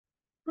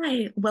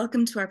Hi,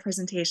 welcome to our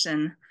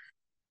presentation.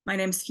 My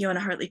name is Fiona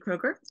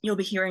Hartley-Kroeger. You'll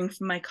be hearing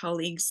from my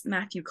colleagues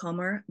Matthew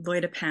Kollmer,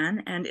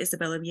 Loida and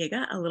Isabella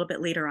Viega a little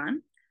bit later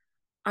on.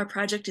 Our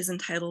project is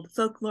entitled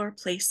Folklore,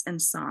 Place, and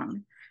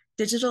Song,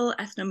 Digital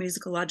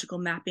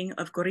Ethnomusicological Mapping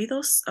of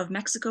Corridos of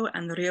Mexico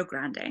and the Rio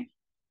Grande.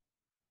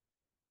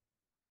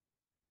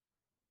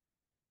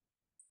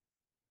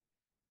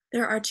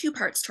 There are two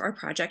parts to our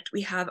project.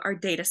 We have our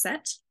data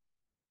set,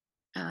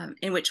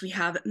 in which we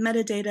have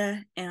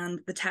metadata and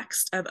the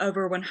text of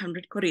over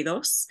 100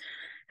 corridos.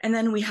 And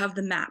then we have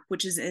the map,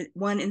 which is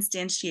one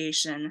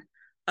instantiation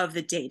of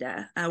the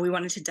data. We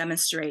wanted to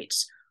demonstrate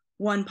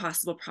one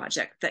possible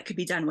project that could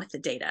be done with the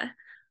data.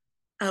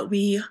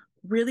 We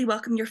really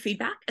welcome your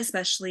feedback,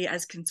 especially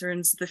as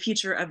concerns the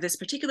future of this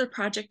particular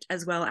project,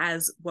 as well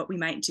as what we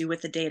might do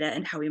with the data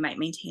and how we might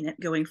maintain it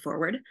going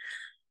forward.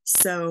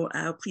 So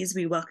please,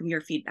 we welcome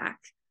your feedback.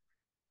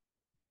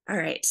 All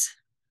right.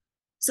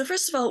 So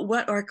first of all,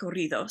 what are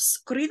corridos?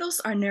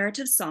 Corridos are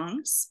narrative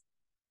songs,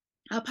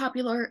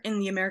 popular in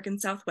the American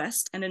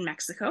Southwest and in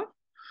Mexico.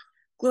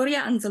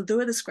 Gloria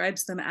Anzaldúa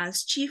describes them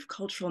as chief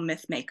cultural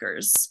myth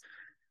makers.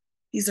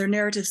 These are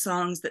narrative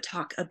songs that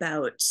talk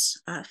about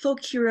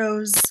folk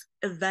heroes,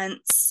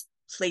 events,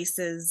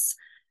 places.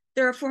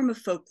 They're a form of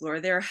folklore.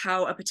 They're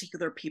how a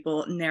particular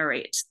people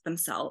narrate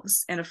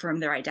themselves and affirm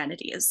their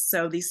identities.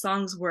 So these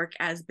songs work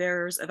as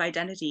bearers of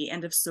identity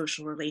and of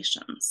social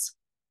relations.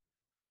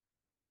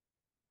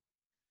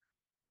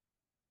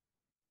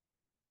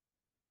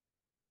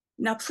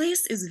 Now,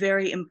 place is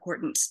very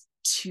important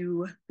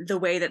to the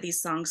way that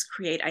these songs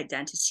create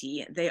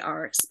identity. They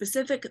are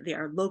specific, they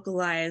are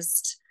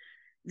localized,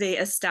 they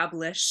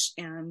establish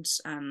and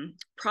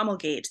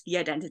promulgate the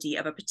identity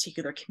of a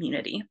particular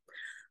community.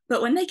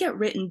 But when they get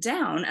written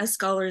down, as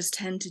scholars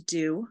tend to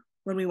do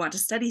when we want to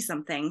study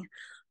something,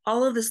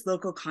 all of this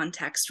local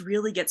context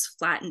really gets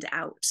flattened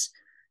out.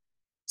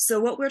 So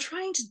what we're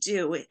trying to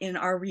do in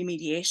our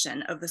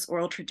remediation of this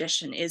oral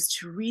tradition is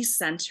to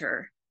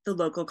recenter the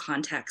local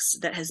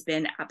context that has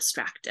been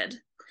abstracted.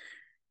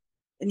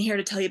 And here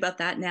to tell you about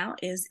that now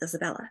is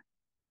Isabella.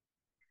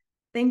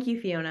 Thank you,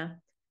 Fiona.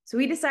 So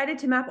we decided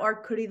to map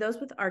our corridos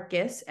with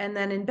ArcGIS and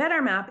then embed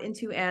our map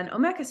into an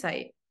Omeka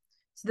site.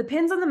 So the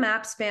pins on the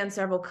map span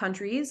several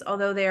countries,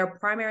 although they are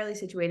primarily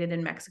situated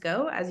in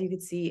Mexico, as you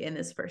can see in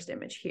this first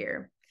image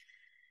here.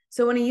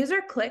 So when a user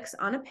clicks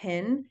on a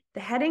pin, the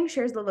heading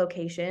shares the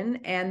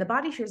location and the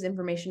body shares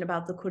information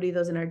about the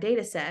corridos in our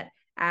data set,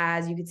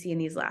 as you can see in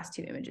these last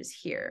two images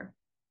here.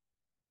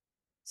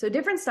 So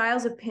different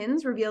styles of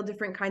pins reveal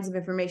different kinds of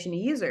information to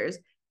users.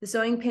 The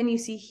sewing pin you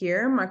see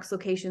here marks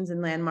locations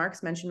and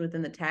landmarks mentioned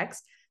within the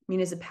text,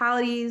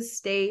 municipalities,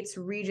 states,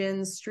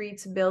 regions,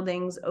 streets,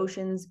 buildings,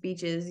 oceans,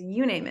 beaches,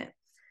 you name it.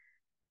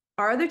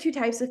 Our other two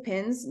types of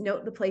pins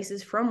note the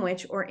places from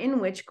which or in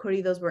which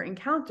corridos were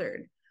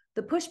encountered.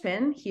 The push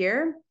pin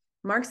here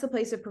marks the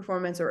place of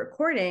performance or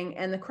recording,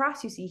 and the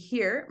cross you see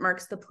here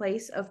marks the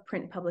place of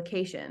print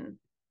publication.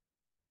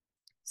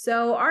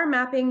 So our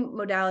mapping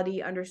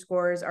modality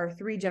underscores our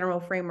three general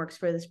frameworks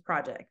for this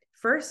project.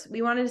 First,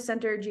 we wanted to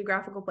center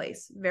geographical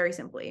place, very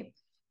simply.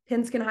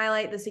 Pins can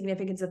highlight the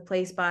significance of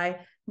place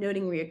by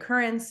noting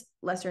reoccurrence,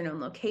 lesser known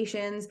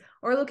locations,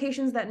 or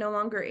locations that no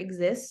longer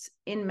exist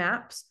in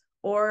maps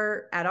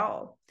or at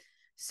all.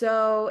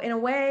 So in a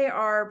way,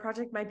 our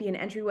project might be an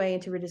entryway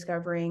into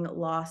rediscovering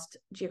lost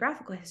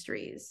geographical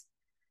histories.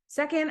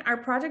 Second, our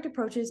project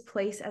approaches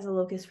place as a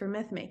locus for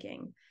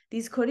myth-making.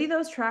 These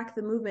corridos track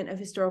the movement of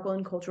historical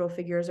and cultural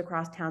figures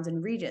across towns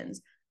and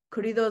regions.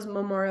 Corridos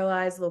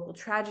memorialize local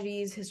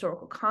tragedies,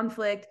 historical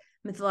conflict,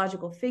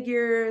 mythological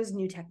figures,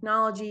 new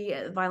technology,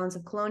 violence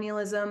of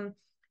colonialism,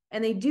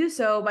 and they do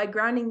so by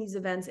grounding these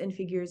events and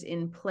figures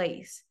in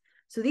place.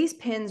 So these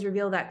pins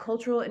reveal that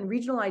cultural and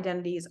regional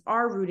identities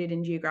are rooted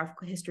in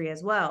geographical history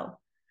as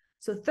well.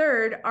 So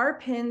third, our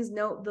pins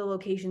note the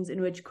locations in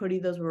which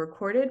corridos were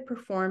recorded,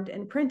 performed,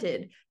 and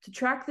printed to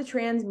track the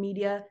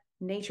transmedia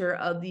nature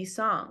of these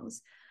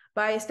songs.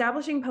 By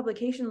establishing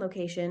publication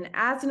location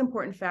as an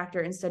important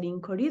factor in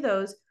studying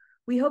corridos,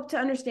 we hope to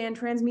understand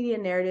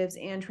transmedia narratives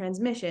and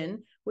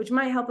transmission, which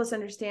might help us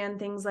understand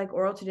things like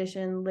oral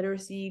tradition,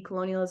 literacy,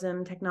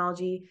 colonialism,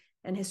 technology,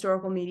 and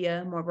historical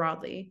media more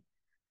broadly.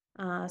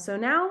 So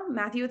now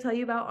Matthew will tell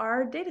you about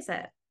our data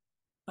set.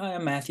 Hi,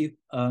 I'm Matthew.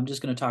 I'm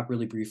just going to talk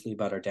really briefly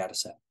about our data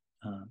set.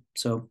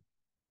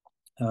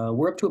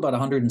 We're up to about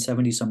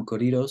 170 some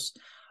corridos,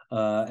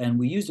 and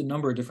we used a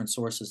number of different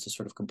sources to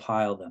sort of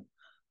compile them.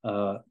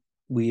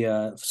 We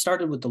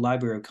started with the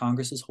Library of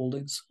Congress's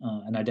holdings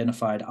and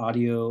identified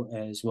audio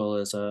as well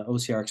as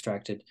OCR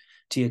extracted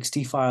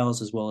TXT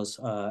files as well as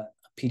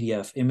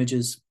PDF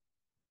images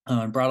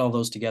and brought all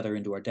those together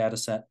into our data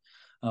set.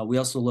 We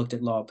also looked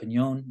at La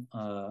Opinión,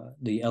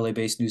 the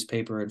LA-based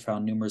newspaper, and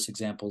found numerous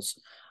examples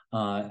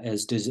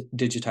as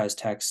digitized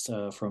text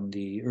from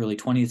the early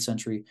 20th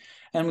century.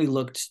 And we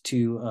looked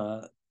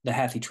to the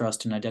Hathi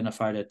Trust and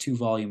identified a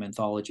 2-volume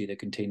anthology that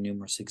contained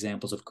numerous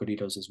examples of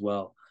corridos as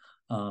well.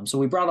 So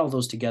we brought all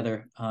those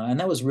together, and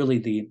that was really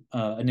the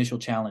initial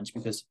challenge,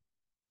 because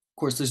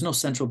course, there's no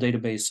central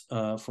database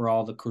for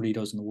all the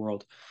corridos in the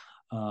world.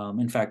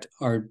 In fact,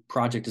 our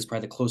project is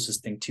probably the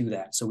closest thing to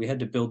that. So we had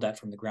to build that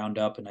from the ground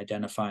up and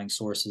identifying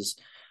sources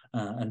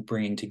and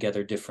bringing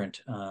together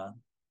different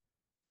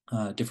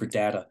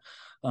data.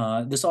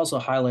 This also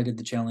highlighted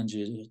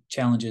the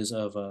challenges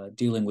of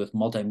dealing with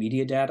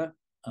multimedia data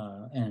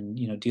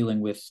and dealing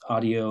with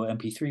audio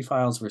MP3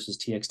 files versus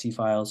TXT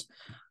files,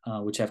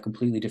 which have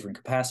completely different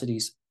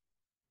capacities.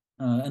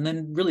 And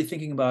then really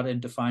thinking about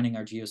and defining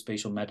our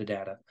geospatial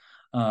metadata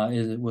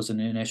was an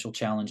initial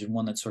challenge and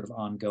one that's sort of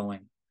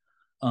ongoing.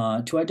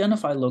 To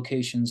identify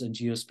locations and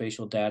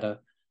geospatial data,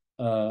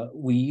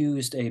 we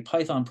used a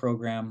Python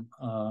program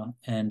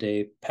and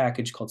a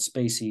package called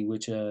Spacey,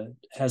 which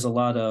has a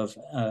lot of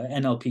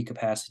NLP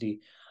capacity.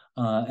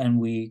 And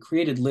we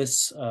created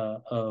lists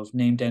of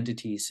named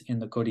entities in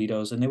the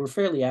corridos, and they were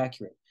fairly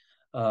accurate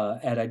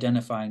at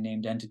identifying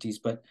named entities,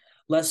 but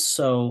less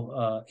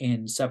so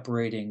in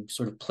separating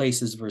sort of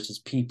places versus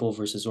people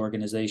versus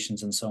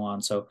organizations and so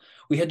on. So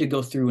we had to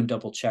go through and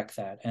double check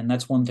that. And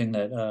that's one thing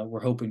that we're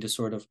hoping to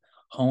sort of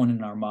hone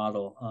in our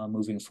model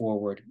moving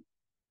forward,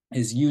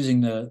 is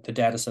using the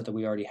data set that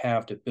we already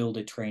have to build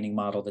a training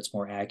model that's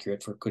more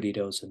accurate for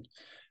corridos and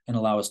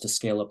allow us to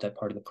scale up that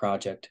part of the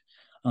project.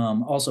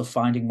 Also,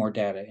 finding more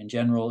data in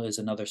general is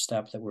another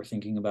step that we're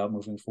thinking about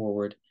moving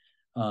forward.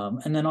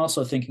 And then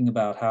also thinking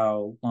about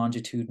how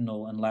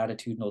longitudinal and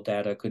latitudinal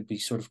data could be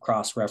sort of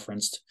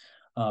cross-referenced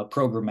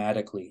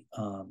programmatically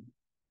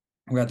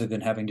rather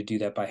than having to do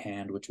that by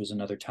hand, which was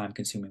another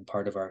time-consuming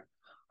part of our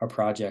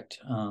project.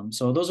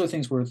 So those are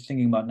things we're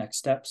thinking about next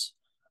steps,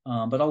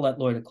 but I'll let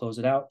Loida close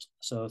it out.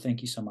 So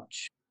thank you so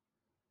much.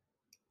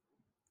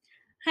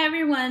 Hi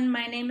everyone,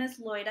 my name is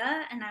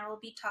Loida and I will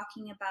be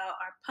talking about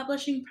our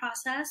publishing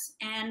process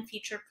and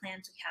future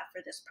plans we have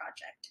for this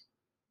project.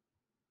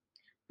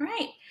 All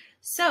right,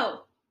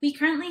 so we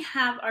currently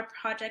have our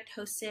project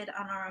hosted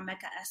on our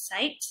Omeka-S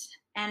site,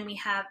 and we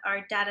have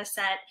our data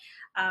set,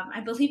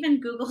 I believe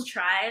in Google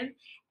Drive,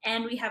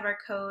 and we have our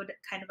code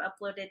kind of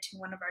uploaded to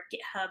one of our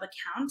GitHub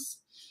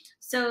accounts.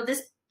 So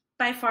this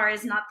by far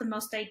is not the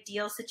most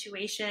ideal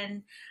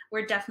situation.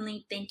 We're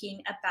definitely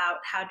thinking about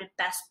how to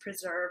best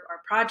preserve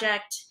our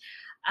project.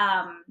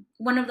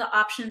 One of the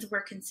options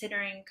we're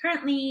considering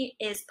currently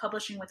is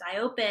publishing with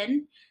IOPN,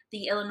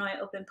 the Illinois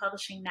Open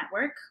Publishing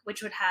Network,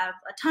 which would have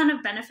a ton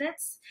of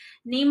benefits.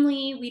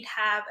 Namely, we'd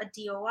have a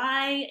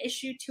DOI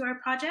issued to our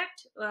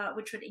project,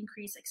 which would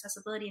increase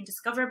accessibility and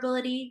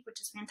discoverability, which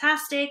is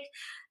fantastic.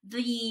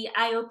 The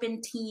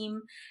IOPN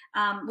team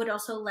would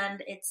also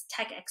lend its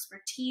tech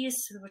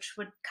expertise, which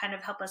would kind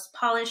of help us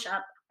polish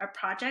up our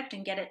project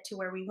and get it to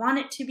where we want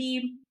it to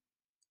be.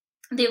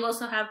 They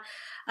also have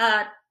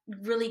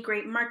really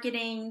great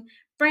marketing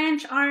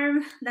branch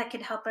arm that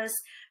could help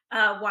us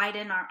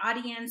widen our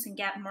audience and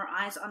get more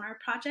eyes on our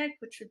project,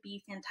 which would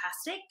be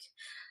fantastic.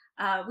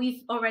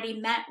 We've already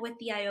met with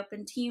the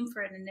IOPN team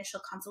for an initial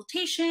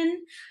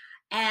consultation,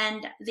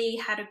 and they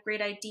had a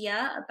great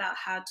idea about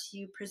how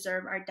to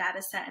preserve our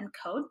data set and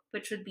code,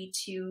 which would be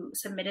to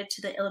submit it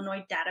to the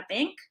Illinois Data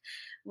Bank,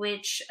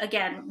 which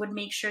again would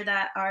make sure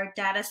that our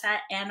data set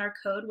and our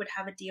code would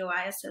have a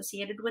DOI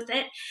associated with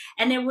it.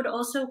 And it would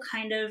also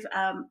kind of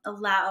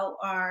allow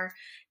our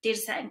data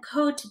set and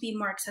code to be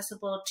more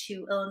accessible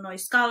to Illinois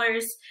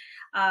scholars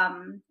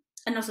and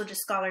also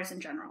just scholars in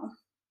general.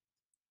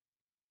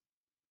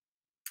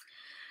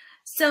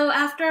 So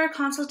after our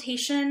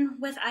consultation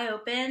with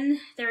IOPN,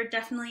 there are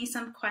definitely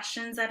some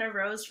questions that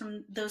arose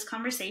from those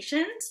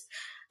conversations.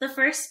 The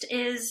first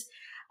is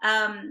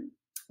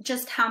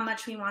just how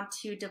much we want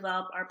to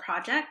develop our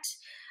project.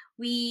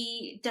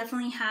 We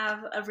definitely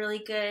have a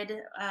really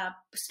good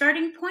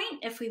starting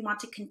point if we want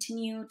to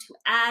continue to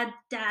add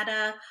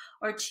data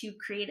or to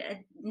create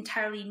an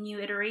entirely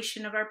new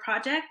iteration of our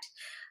project.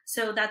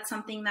 So that's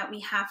something that we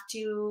have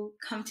to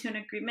come to an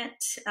agreement.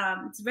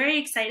 It's very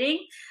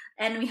exciting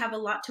and we have a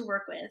lot to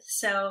work with.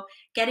 So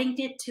getting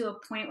it to a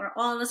point where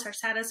all of us are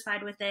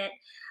satisfied with it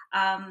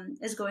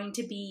is going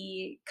to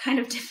be kind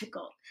of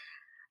difficult.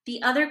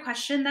 The other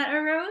question that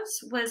arose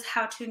was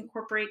how to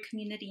incorporate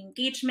community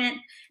engagement,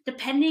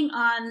 depending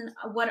on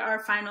what our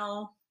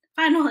final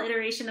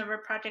iteration of our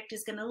project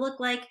is going to look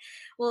like,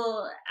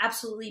 will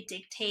absolutely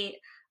dictate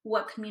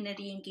what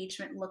community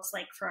engagement looks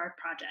like for our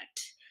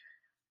project.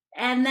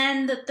 And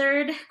then the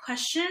third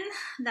question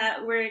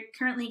that we're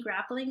currently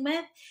grappling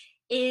with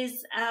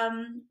is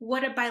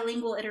what a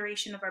bilingual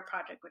iteration of our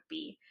project would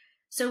be.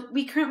 So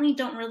we currently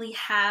don't really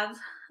have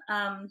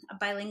a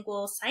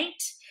bilingual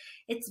site.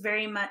 It's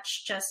very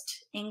much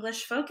just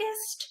English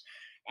focused.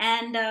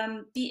 And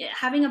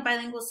having a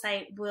bilingual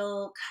site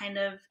will kind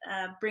of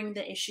bring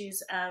the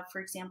issues of,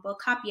 for example,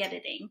 copy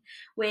editing,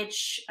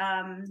 which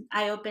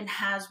IOPN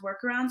has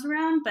workarounds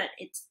around, but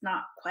it's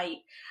not quite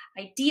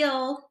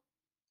ideal.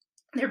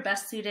 They're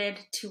best suited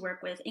to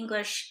work with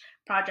English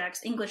projects,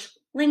 English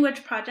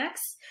language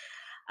projects.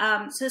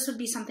 So this would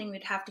be something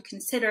we'd have to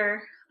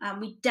consider.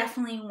 We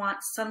definitely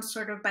want some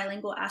sort of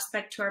bilingual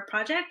aspect to our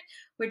project.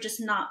 We're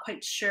just not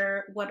quite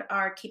sure what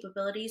our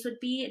capabilities would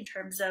be in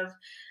terms of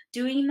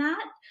doing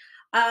that.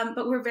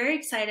 But we're very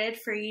excited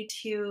for you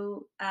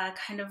to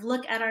kind of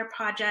look at our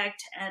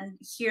project and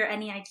hear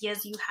any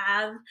ideas you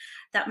have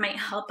that might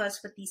help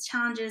us with these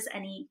challenges.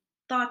 Any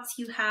thoughts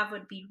you have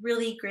would be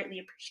really greatly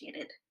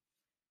appreciated.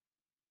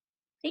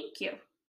 Thank you.